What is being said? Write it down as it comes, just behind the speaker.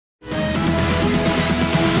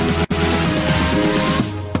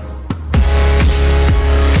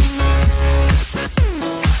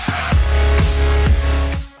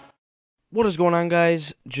What is going on,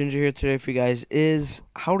 guys? Ginger here today for you guys is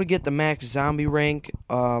how to get the max zombie rank,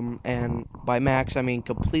 and by max I mean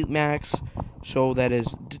complete max. So that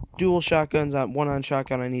is dual shotguns, one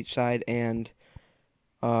shotgun on each side, and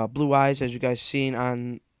blue eyes, as you guys seen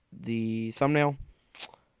on the thumbnail.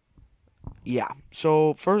 Yeah.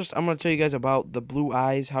 So first I'm gonna tell you guys about the blue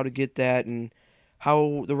eyes, how to get that, and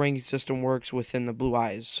how the ranking system works within the blue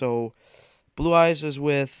eyes. So blue eyes is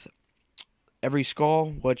with every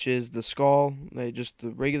skull, which is the skull, just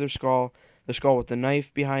the regular skull, the skull with the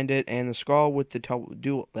knife behind it, and the skull with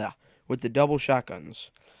the double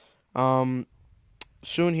shotguns. Um,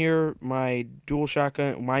 Soon here, my dual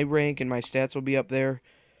shotgun, my rank and my stats will be up there.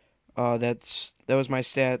 That was my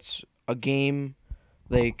stats a game,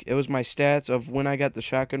 like it was my stats of when I got the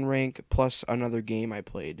shotgun rank plus another game I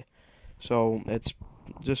played. So it's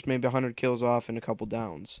just maybe 100 kills off and a couple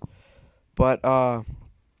downs, but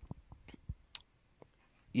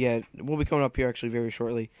yeah, we'll be coming up here actually very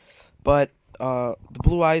shortly. But the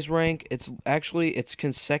Blue Eyes rank, it's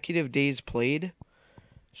consecutive days played.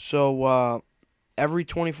 So every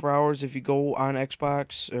 24 hours, if you go on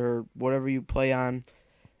Xbox or whatever you play on,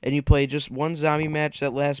 and you play just one zombie match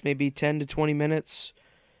that lasts maybe 10 to 20 minutes,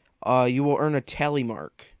 you will earn a tally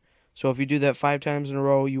mark. So if you do that 5 times in a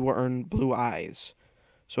row, you will earn Blue Eyes.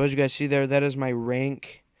 So as you guys see there, that is my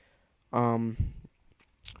rank.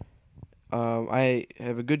 I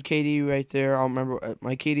have a good KD right there. I'll remember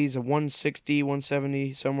my KD is a 160,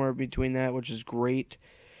 170, somewhere between that, which is great.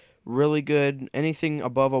 Really good. Anything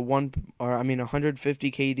above a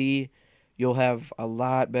 150 KD, you'll have a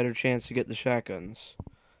lot better chance to get the shotguns.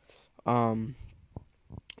 So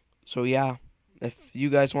yeah, if you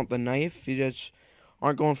guys want the knife, you just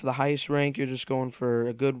aren't going for the highest rank, you're just going for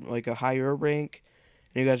a good, like a higher rank,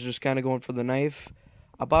 and you guys are just kind of going for the knife.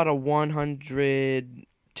 About a 110,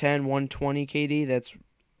 120 KD,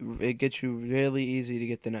 it gets you really easy to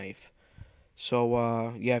get the knife.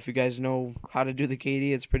 So yeah, if you guys know how to do the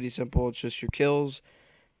KD, it's pretty simple. It's just your kills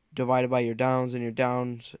divided by your downs, and your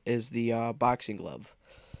downs is the boxing glove.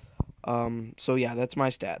 So yeah, that's my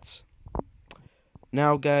stats.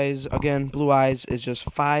 Now, guys, again, Blue Eyes is just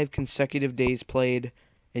 5 consecutive days played,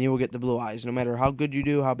 and you will get the Blue Eyes. No matter how good you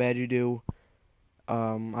do, how bad you do.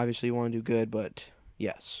 Obviously, you want to do good, but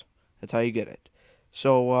yes, that's how you get it.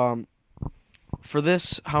 So, for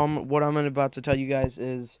this, what I'm about to tell you guys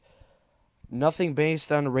is nothing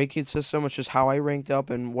based on the ranking system. It's just how I ranked up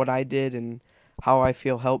and what I did and how I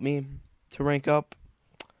feel helped me to rank up.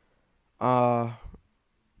 And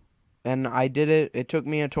I did it. It took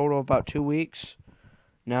me a total of about 2 weeks.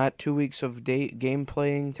 Not 2 weeks of game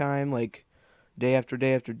playing time, like day after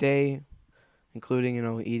day after day, including,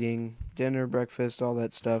 eating dinner, breakfast, all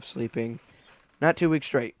that stuff, sleeping. Not 2 weeks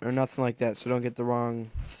straight or nothing like that, so don't get the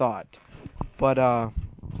wrong thought. But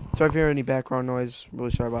sorry if you hear any background noise.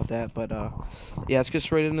 Really sorry about that. But yeah, let's get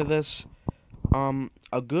straight into this.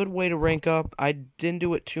 A good way to rank up. I didn't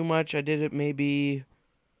do it too much. I did it maybe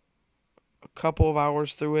a couple of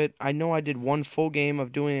hours through it. I know I did one full game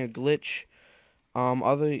of doing a glitch. I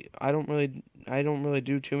don't really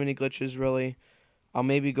do too many glitches really. I'll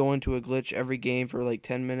maybe go into a glitch every game for like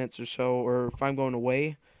 10 minutes or so, or if I'm going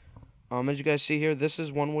away. As you guys see here, this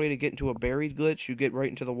is one way to get into a buried glitch. You get right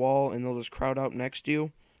into the wall, and they'll just crowd out next to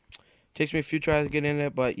you. Takes me a few tries to get in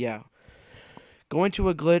it, but yeah. Going to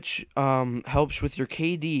a glitch helps with your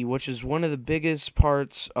KD, which is one of the biggest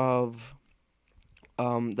parts of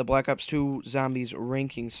the Black Ops 2 Zombies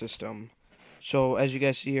ranking system. So, as you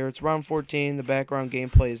guys see here, it's round 14. The background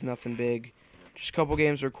gameplay is nothing big. Just a couple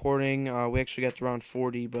games recording. We actually got to round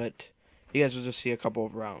 40, but you guys will just see a couple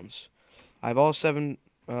of rounds. I have all seven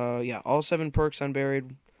perks on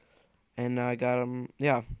Buried, and I got them,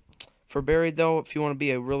 yeah. For Buried, though, if you want to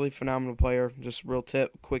be a really phenomenal player, just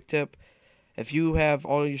quick tip, if you have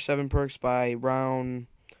all your 7 perks by round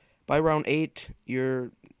 8,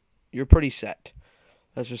 you're pretty set.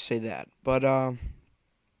 Let's just say that. But,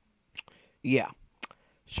 yeah.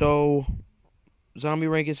 So, zombie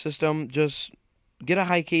ranking system, just get a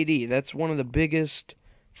high KD. That's one of the biggest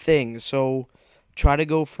things. So, try to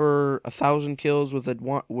go for 1,000 kills with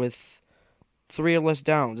 3 or less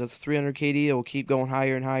downs. That's 300 KD. It will keep going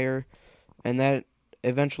higher and higher, and that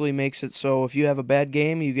eventually makes it so if you have a bad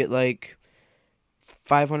game, you get like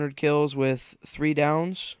 500 kills with 3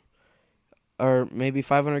 downs, or maybe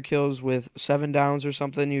 500 kills with 7 downs or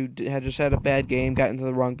something. You just had a bad game, got into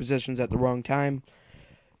the wrong positions at the wrong time.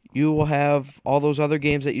 You will have all those other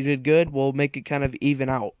games that you did good will make it kind of even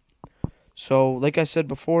out. So, like I said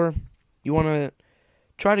before, you want to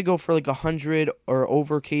try to go for like 100 or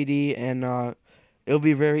over KD, and it'll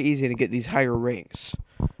be very easy to get these higher ranks.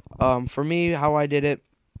 For me, how I did it,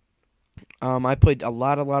 I played a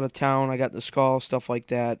lot of town. I got the skull, stuff like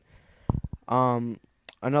that. Um,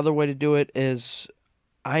 Another way to do it is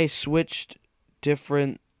I switched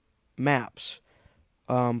different maps.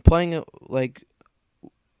 Playing it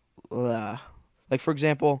uh, like for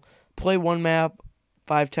example, play one map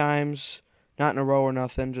 5 times, not in a row or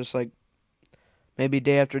nothing. Just like maybe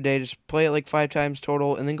day after day, just play it like 5 times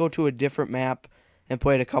total, and then go to a different map and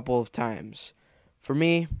play it a couple of times. For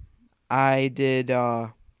me, I did.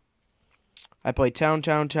 I played town,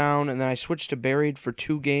 and then I switched to buried for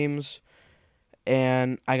 2 games,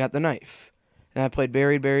 and I got the knife. And I played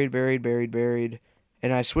buried,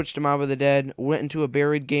 and I switched to Mob of the Dead, went into a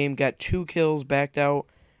buried game, got 2 kills, backed out,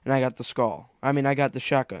 and I got the skull. I got the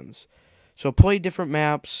shotguns. So play different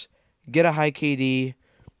maps, get a high KD,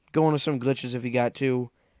 go into some glitches if you got to,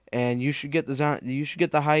 and you should get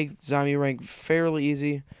the high zombie rank fairly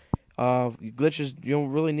easy. Glitches, you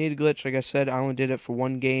don't really need a glitch. Like I said, I only did it for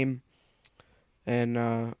 1 game, and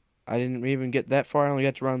I didn't even get that far. I only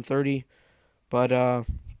got to round 30. But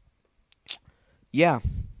yeah,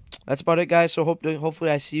 that's about it, guys. So hopefully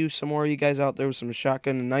I see some more of you guys out there with some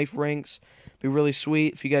shotgun and knife ranks. Be really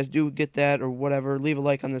sweet if you guys do get that or whatever. Leave a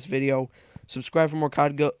like on this video. Subscribe for more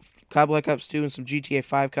COD Black Ops 2 and some GTA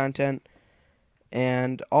 5 content.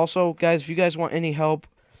 And also, guys, if you guys want any help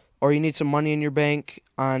or you need some money in your bank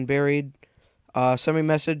on Buried, send me a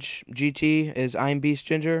message. GT is I'm Beast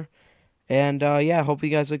Ginger. And yeah, hope you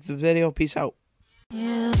guys liked the video. Peace out.